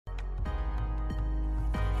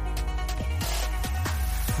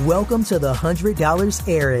Welcome to the $100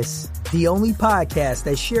 Heiress, the only podcast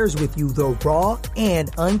that shares with you the raw and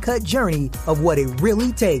uncut journey of what it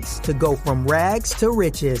really takes to go from rags to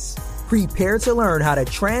riches. Prepare to learn how to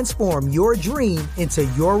transform your dream into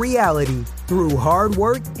your reality through hard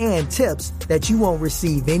work and tips that you won't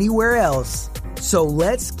receive anywhere else. So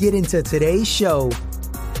let's get into today's show.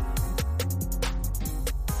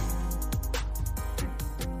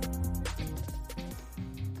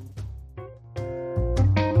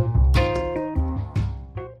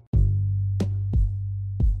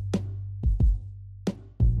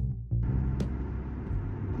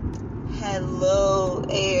 Hello,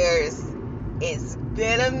 heirs. It's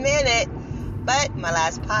been a minute, but my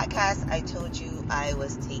last podcast, I told you I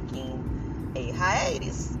was taking a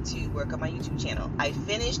hiatus to work on my YouTube channel. I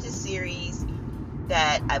finished the series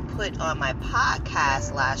that I put on my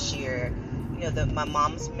podcast last year, my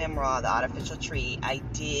mom's memoir, The Artificial Tree. I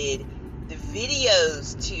did the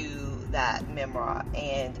videos to that memoir,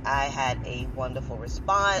 and I had a wonderful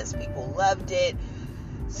response. People loved it.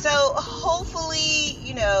 So hopefully,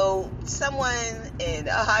 someone in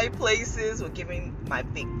high places will give me my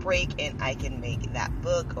big break and I can make that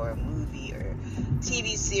book or a movie or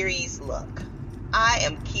TV series. Look, I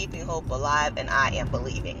am keeping hope alive and I am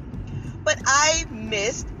believing. But I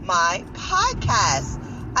missed my podcast.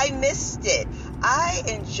 I missed it. I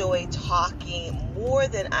enjoy talking more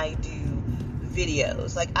than I do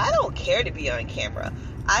videos. Like, I don't care to be on camera.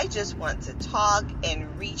 I just want to talk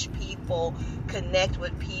and reach people, connect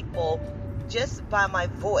with people just by my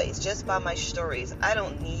voice, just by my stories. I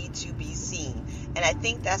don't need to be seen. And I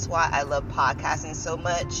think that's why I love podcasting so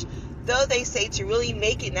much. Though they say to really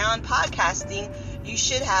make it now in podcasting, you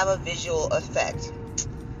should have a visual effect.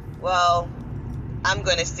 Well, I'm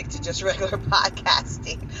going to stick to just regular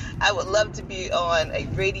podcasting. I would love to be on a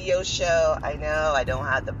radio show. I know I don't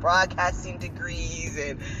have the broadcasting degrees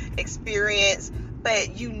and experience,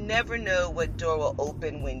 but you never know what door will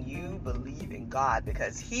open when you believe in God,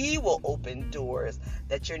 because He will open doors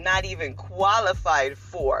that you're not even qualified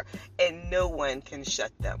for, and no one can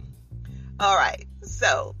shut them. All right,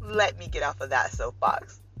 so let me get off of that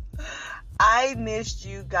soapbox. I missed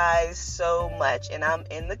you guys so much, and I'm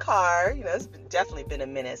in the car. It's definitely been a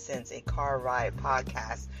minute since a car ride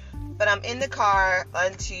podcast, but I'm in the car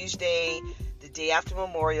on Tuesday, the day after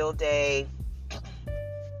Memorial Day.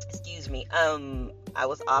 Excuse me. I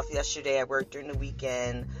was off yesterday. I worked during the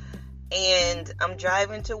weekend, and I'm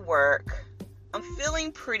driving to work. I'm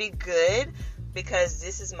feeling pretty good because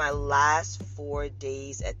this is my last 4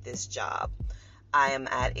 days at this job. I am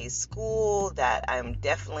at a school that I'm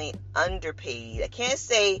definitely underpaid. I can't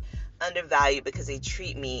say undervalued because they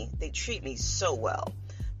treat me so well,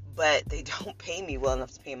 but they don't pay me well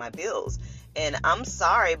enough to pay my bills. And I'm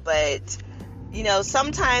sorry, but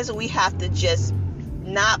sometimes we have to just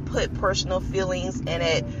not put personal feelings in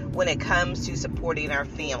it when it comes to supporting our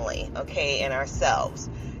family, okay, and ourselves.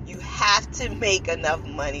 You have to make enough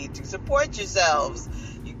money to support yourselves.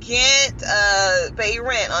 You can't pay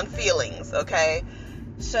rent on feelings, okay?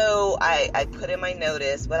 So I put in my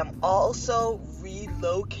notice, but I'm also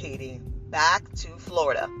relocating back to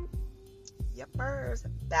Florida. Yepers,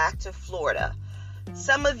 back to Florida.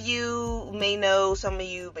 Some of you may know, some of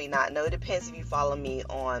you may not know. It depends if you follow me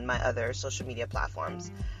on my other social media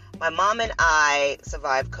platforms. My mom and I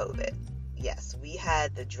survived COVID. Yes, we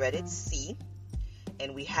had the dreaded C,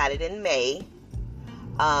 and we had it in May.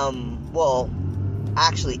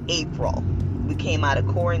 Actually April. We came out of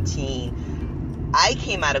quarantine. I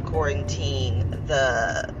came out of quarantine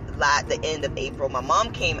the end of April. My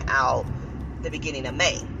mom came out the beginning of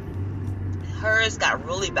May. Hers got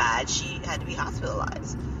really bad. She had to be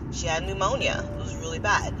hospitalized. She had pneumonia. It was really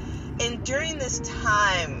bad. And during this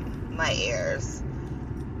time, my heirs,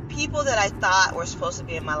 people that I thought were supposed to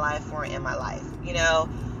be in my life weren't in my life,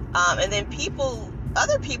 and then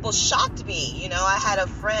other people shocked me. I had a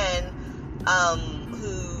friend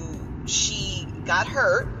who she got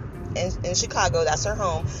hurt in Chicago. That's her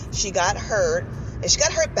home. She got hurt, and she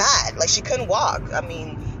got hurt bad. Like, she couldn't walk. I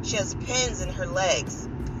mean, she has pins in her legs.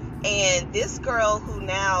 And this girl who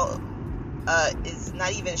now she's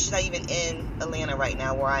not even in Atlanta right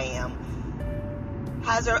now where I am,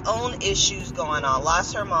 has her own issues going on.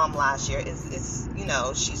 Lost her mom last year. She's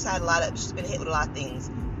been hit with a lot of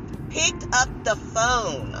things. Picked up the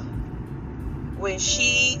phone when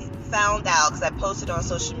she found out, because I posted on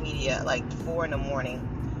social media like 4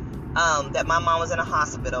 a.m, that my mom was in a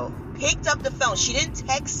hospital. Picked up the phone. She didn't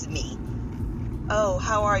text me. Oh,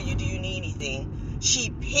 how are you? Do you need anything?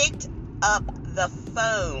 She picked up the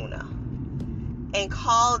phone and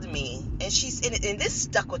called me, and and this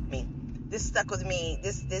stuck with me. This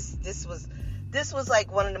was this was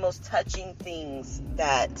like one of the most touching things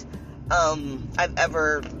that I've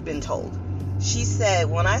ever been told. She said,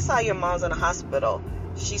 when I saw your mom's in the hospital,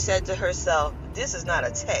 she said to herself, this is not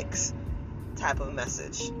a text type of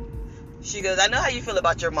message. She goes, I know how you feel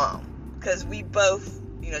about your mom, because we both,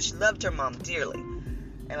 she loved her mom dearly.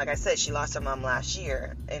 And like I said, she lost her mom last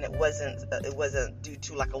year, and it wasn't due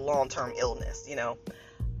to like a long-term illness,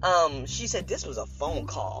 She said this was a phone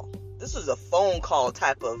call. This was a phone call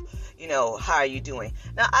type of, how are you doing?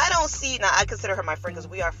 Now, I consider her my friend because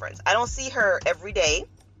we are friends. I don't see her every day.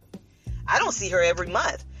 I don't see her every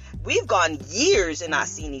month. We've gone years and not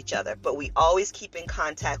seen each other, but we always keep in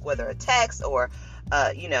contact, whether a text or,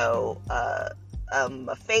 a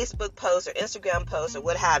Facebook post or Instagram post or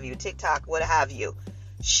what have you, TikTok, what have you.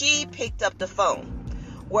 She picked up the phone,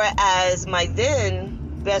 whereas my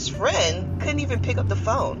then best friend couldn't even pick up the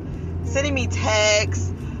phone, sending me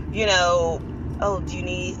texts, oh, do you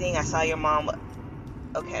need anything? I saw your mom.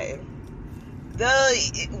 Okay.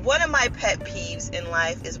 One of my pet peeves in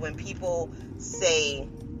life is when people say,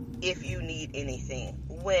 if you need anything,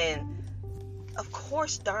 when of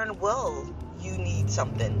course darn well you need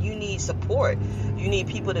something, you need support, you need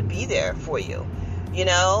people to be there for you,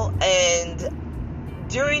 and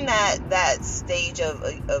during that stage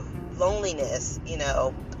of loneliness,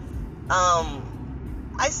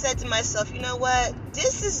 I said to myself, you know what,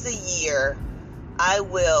 this is the year I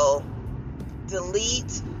will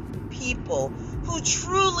delete people who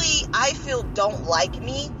truly I feel don't like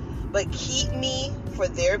me, but keep me for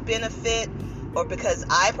their benefit or because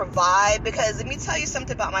I provide. Because let me tell you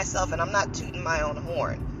something about myself, and I'm not tooting my own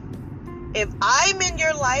horn. If I'm in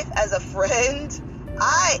your life as a friend,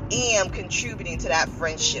 I am contributing to that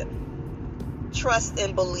friendship. Trust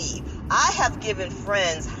and believe. I have given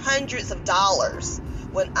friends hundreds of dollars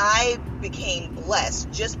when I became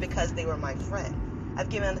blessed just because they were my friend. I've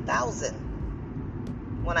given 1,000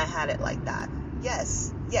 when I had it like that.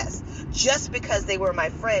 Yes. Just because they were my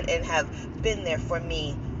friend and have been there for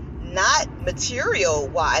me, not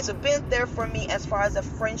material-wise, but been there for me as far as a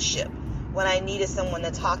friendship when I needed someone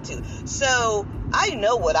to talk to. So I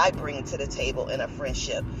know what I bring to the table in a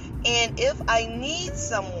friendship. And if I need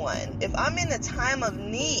someone, if I'm in a time of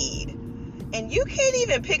need, and you can't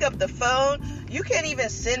even pick up the phone, you can't even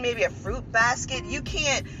send maybe a fruit basket, you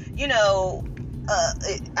can't,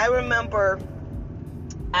 I remember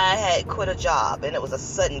I had quit a job, and it was a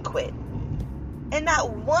sudden quit. And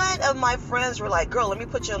not one of my friends were like, girl, let me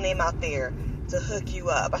put your name out there to hook you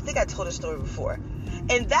up. I think I told a story before.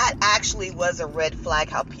 And that actually was a red flag,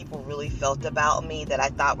 how people really felt about me, that I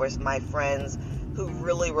thought was my friends who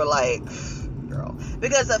really were like, girl.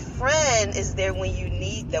 Because a friend is there when you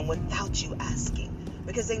need them without you asking,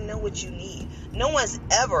 because they know what you need. No one's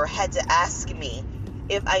ever had to ask me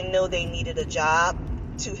if I know they needed a job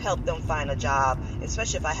to help them find a job,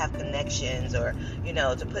 especially if I have connections or,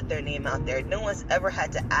 to put their name out there. No one's ever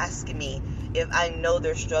had to ask me if I know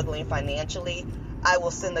they're struggling financially. I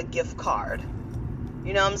will send a gift card.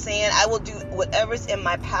 You know what I'm saying? I will do whatever's in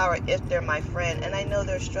my power if they're my friend and I know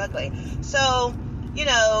they're struggling. So,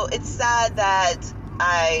 it's sad that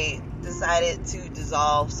I decided to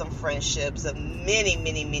dissolve some friendships of many,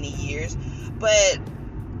 many, many years. But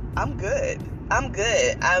I'm good. I'm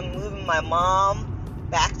moving my mom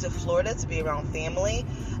back to Florida to be around family.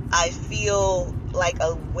 I feel like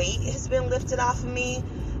a weight has been lifted off of me.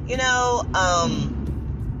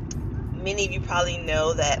 Many of you probably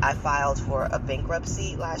know that I filed for a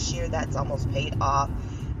bankruptcy last year. That's almost paid off.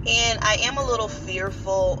 And I am a little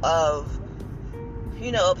fearful of,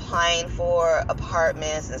 applying for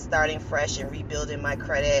apartments and starting fresh and rebuilding my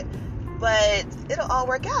credit. But it'll all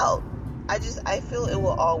work out. I feel it will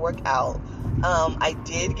all work out. I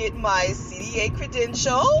did get my CDA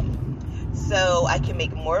credential, so I can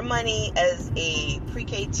make more money as a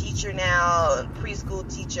pre-K teacher now, a preschool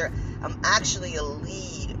teacher. I'm actually a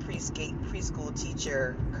lead preschool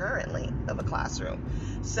teacher currently of a classroom.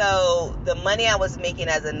 So the money I was making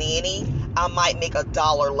as a nanny, I might make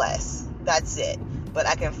 $1 less. That's it. But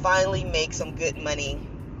I can finally make some good money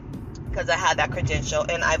because I had that credential,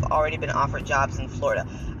 and I've already been offered jobs in Florida.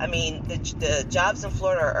 I mean, the jobs in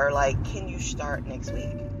Florida are like, can you start next week?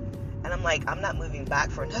 And I'm like, I'm not moving back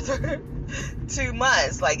for another 2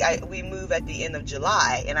 months. Like, we move at the end of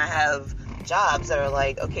July, and I have jobs that are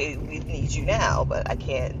like, okay, we need you now, but I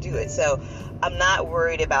can't do it. So I'm not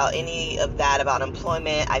worried about any of that, about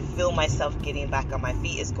employment. I feel myself getting back on my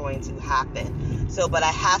feet is going to happen. So, but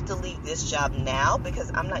I have to leave this job now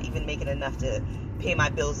because I'm not even making enough to pay my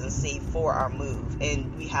bills and save for our move.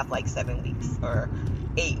 And we have like 7 weeks or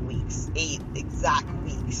 8 weeks, 8 exact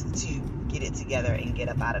weeks to get it together and get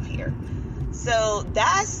up out of here. So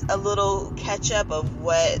that's a little catch up of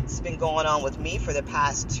what's been going on with me for the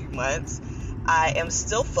past 2 months. I am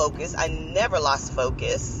still focused. I never lost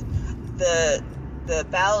focus. The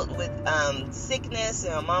bout with sickness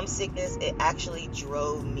and my mom's sickness, it actually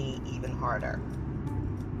drove me even harder.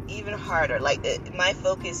 Like my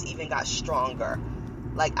focus even got stronger.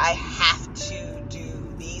 Like I have to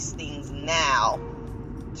do these things now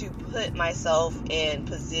to put myself in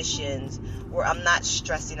positions where I'm not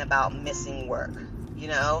stressing about missing work,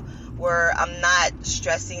 where I'm not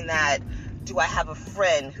stressing that, do I have a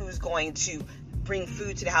friend who's going to bring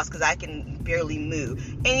food to the house because I can barely move?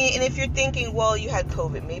 And if you're thinking, well, you had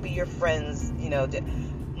COVID, maybe your friends,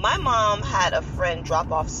 my mom had a friend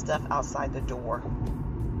drop off stuff outside the door.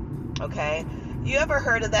 Okay? You ever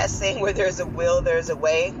heard of that saying, where there's a will, there's a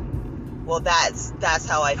way? Well, that's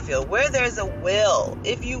how I feel. Where there's a will,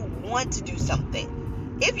 if you want to do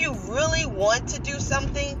something, if you really want to do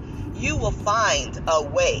something, you will find a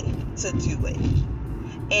way to do it.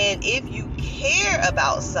 And if you care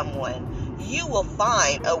about someone, you will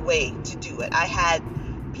find a way to do it. I had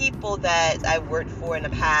people that I worked for in the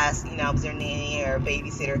past, I was their nanny or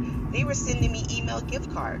babysitter. They were sending me email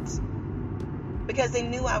gift cards because they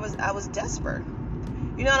knew I was desperate.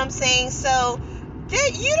 You know what I'm saying? So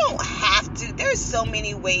you don't have to. There's so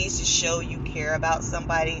many ways to show you care about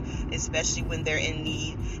somebody, especially when they're in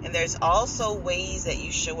need. And there's also ways that you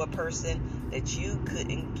show a person that you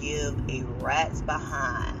couldn't give a rat's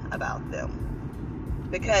behind about them.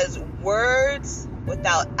 Because words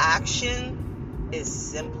without action is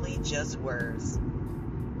simply just words.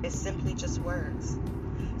 It's simply just words.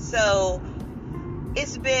 So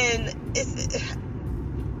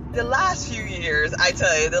the last few years, I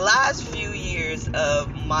tell you, the last few years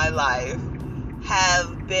of my life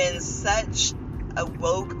have been such a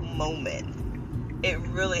woke moment. It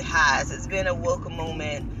really has. It's been a woke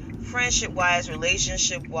moment, friendship-wise,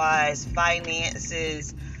 relationship-wise,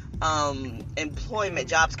 finances, employment,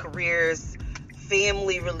 jobs, careers,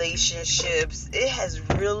 family relationships. It has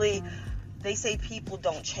really, they say people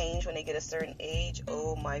don't change when they get a certain age.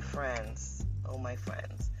 Oh, my friends.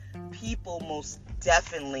 People most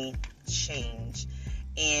definitely change.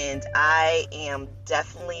 And I am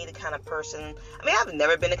definitely the kind of person, I've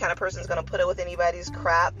never been the kind of person that's going to put up with anybody's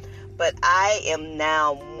crap, but I am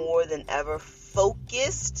now more than ever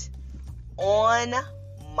focused on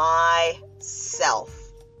myself.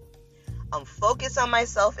 I'm focused on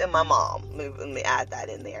myself and my mom. Let me add that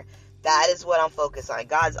in there. That is what I'm focused on.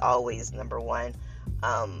 God's always number one.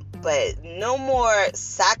 But no more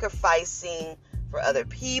sacrificing for other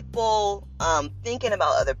people, thinking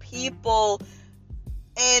about other people,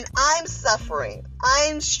 and I'm suffering,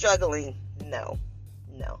 I'm struggling. No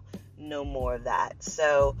more of that.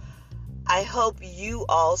 So I hope you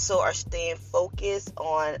also are staying focused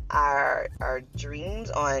on our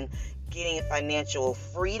dreams, on getting financial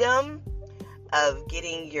freedom, of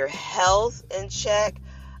getting your health in check,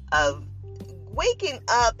 of waking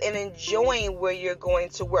up and enjoying where you're going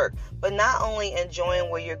to work. But not only enjoying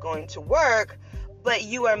where you're going to work, but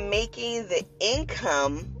you are making the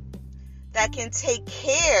income that can take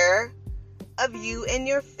care of you and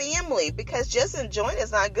your family, because just enjoying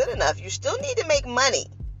is not good enough. You still need to make money.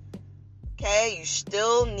 Okay? You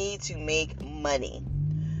still need to make money.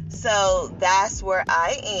 So that's where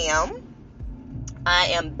I am.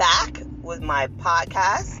 I am back with my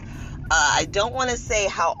podcast. I don't want to say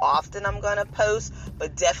how often I'm going to post,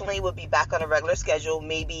 but definitely will be back on a regular schedule,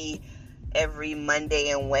 maybe every Monday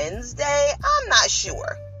and Wednesday. I'm not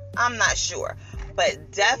sure.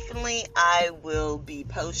 But definitely I will be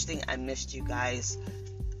posting. I missed you guys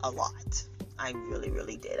a lot. I really,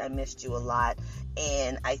 really did. I missed you a lot.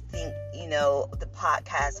 And I think, the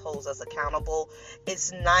podcast holds us accountable.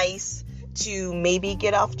 It's nice to maybe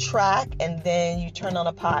get off track and then you turn on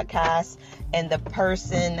a podcast and the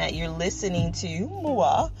person that you're listening to,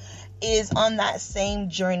 Mua, is on that same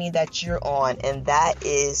journey that you're on, and that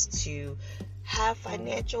is to have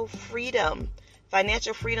financial freedom.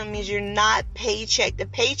 Financial freedom means you're not paycheck to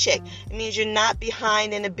paycheck. It means you're not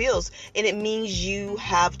behind in the bills. And it means you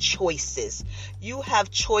have choices. You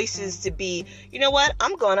have choices to be,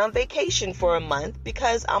 I'm going on vacation for a month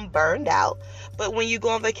because I'm burned out. But when you go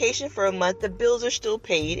on vacation for a month, the bills are still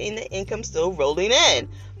paid and the income's still rolling in.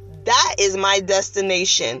 That is my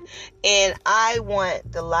destination. And I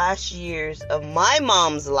want the last years of my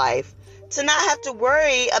mom's life to not have to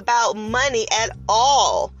worry about money at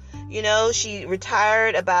all. She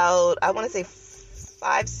retired about,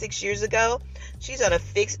 5-6 years ago. She's on a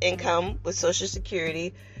fixed income with Social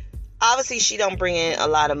Security. Obviously, she don't bring in a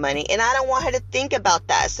lot of money, and I don't want her to think about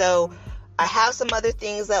that. So I have some other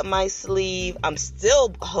things up my sleeve. I'm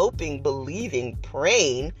still hoping, believing,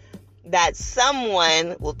 praying that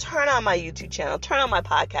someone will turn on my YouTube channel, turn on my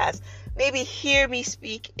podcast, maybe hear me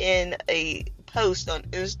speak in a post on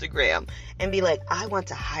Instagram and be like, I want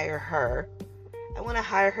to hire her. I want to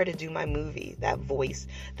hire her to do my movie, that voice,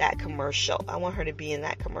 that commercial. I want her to be in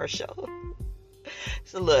that commercial.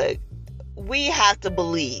 So look, we have to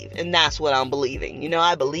believe, and that's what I'm believing. You know,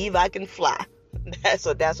 I believe I can fly. That's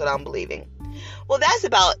what I'm believing. Well, that's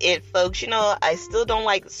about it, folks. You know, I still don't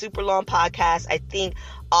like super long podcasts. I think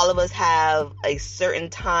all of us have a certain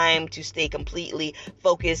time to stay completely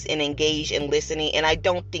focused and engaged in listening, and I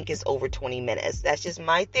don't think it's over 20 minutes. That's just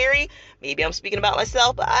my theory. Maybe I'm speaking about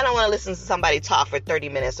myself, but I don't want to listen to somebody talk for 30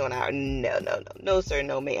 minutes or an hour. No, sir,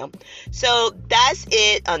 no, ma'am. So that's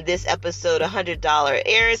it on this episode, $100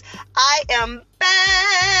 Heirs. I am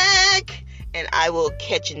back, and I will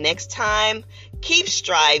catch you next time. Keep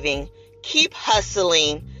striving, keep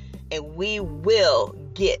hustling, and we will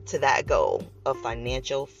get to that goal of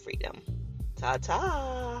financial freedom.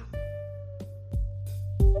 Ta-ta.